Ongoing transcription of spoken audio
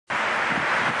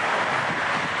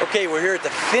Okay, we're here at the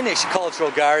Finnish Cultural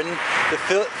Garden.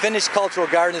 The Finnish Cultural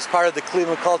Garden is part of the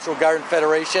Cleveland Cultural Garden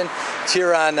Federation. It's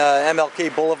here on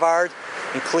MLK Boulevard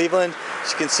in Cleveland.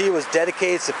 As you can see, it was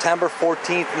dedicated September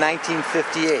 14th,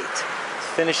 1958.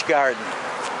 Finnish Garden.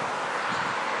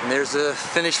 And there's a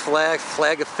Finnish flag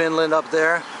of Finland up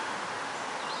there.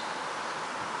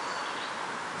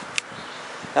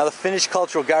 Now the Finnish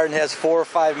Cultural Garden has 4 or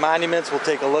 5 monuments. We'll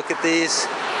take a look at these.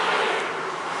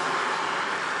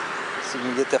 So you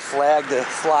can get the flag to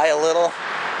fly a little.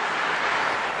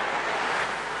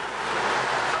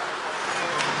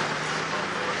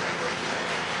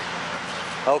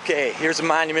 Okay, here's a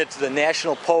monument to the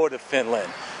national poet of Finland,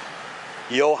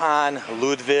 Johan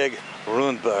Ludvig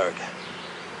Runeberg.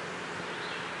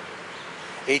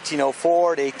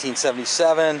 1804 to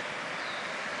 1877.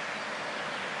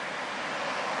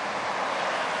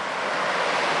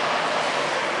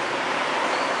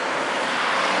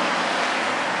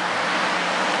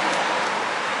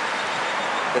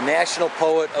 The national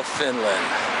poet of Finland.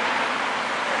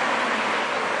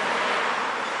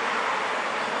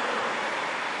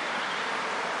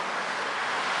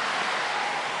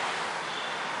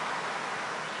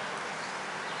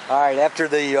 All right, after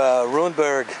the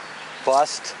Runeberg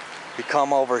bust, we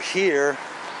come over here.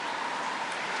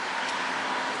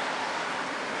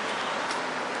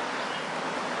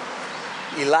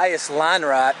 Elias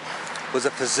Lönnrot was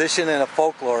a physician and a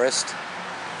folklorist.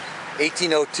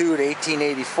 1802 to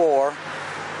 1884.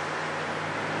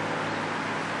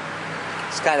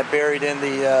 It's kind of buried in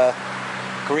the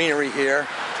greenery here.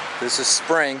 This is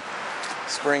spring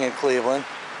in Cleveland.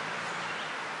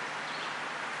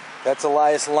 That's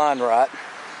Elias Lönnrot,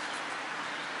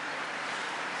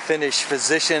 Finnish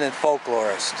physician and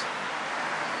folklorist.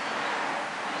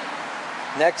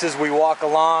 Next, as we walk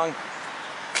along,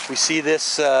 we see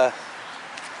this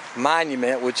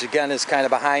monument, which again is kind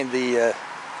of behind the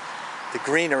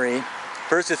greenery.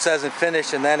 First it says in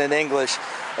Finnish and then in English,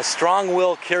 "A strong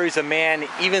will carries a man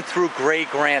even through gray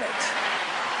granite."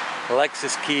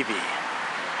 Alexis Kivi.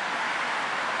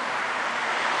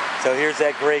 So here's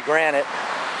that gray granite.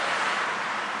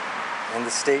 And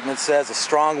the statement says, "A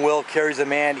strong will carries a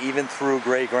man even through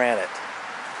gray granite."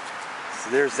 So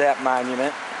there's that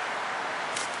monument.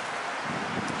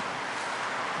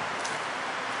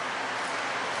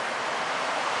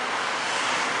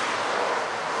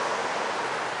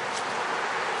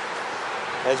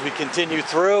 As we continue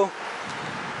through,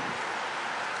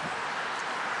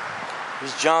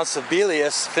 here's John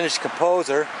Sibelius, Finnish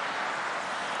composer,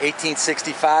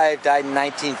 1865, died in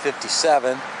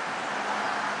 1957.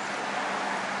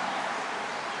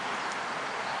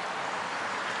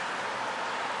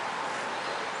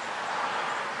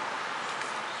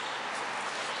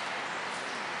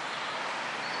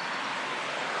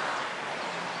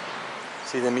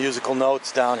 See the musical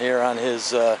notes down here on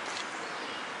his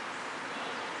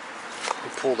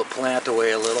pull the plant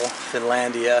away a little.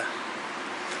 Finlandia.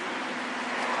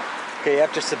 Okay,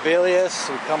 after Sibelius,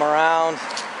 we come around.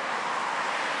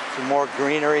 Some more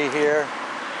greenery here.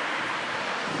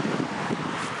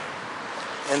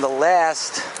 And the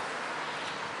last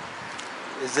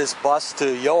is this bust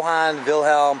to Johan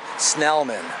Wilhelm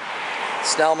Snellman.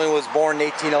 Snellman was born in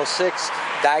 1806,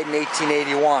 died in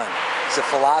 1881. He's a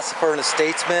philosopher and a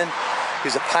statesman. He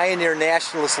was a pioneer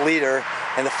nationalist leader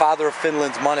and the father of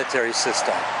Finland's monetary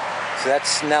system. So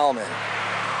that's Snellman.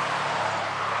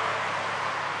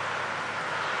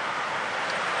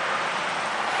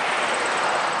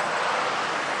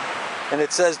 And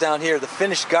it says down here, the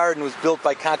Finnish Garden was built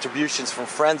by contributions from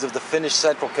Friends of the Finnish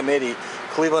Central Committee,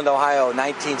 Cleveland, Ohio,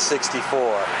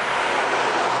 1964.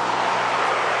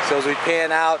 So as we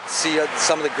pan out, see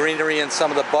some of the greenery and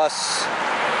some of the busts,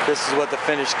 this is what the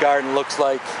Finnish Garden looks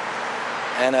like.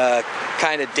 And a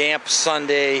kind of damp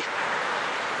Sunday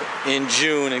in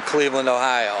June in Cleveland,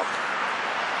 Ohio.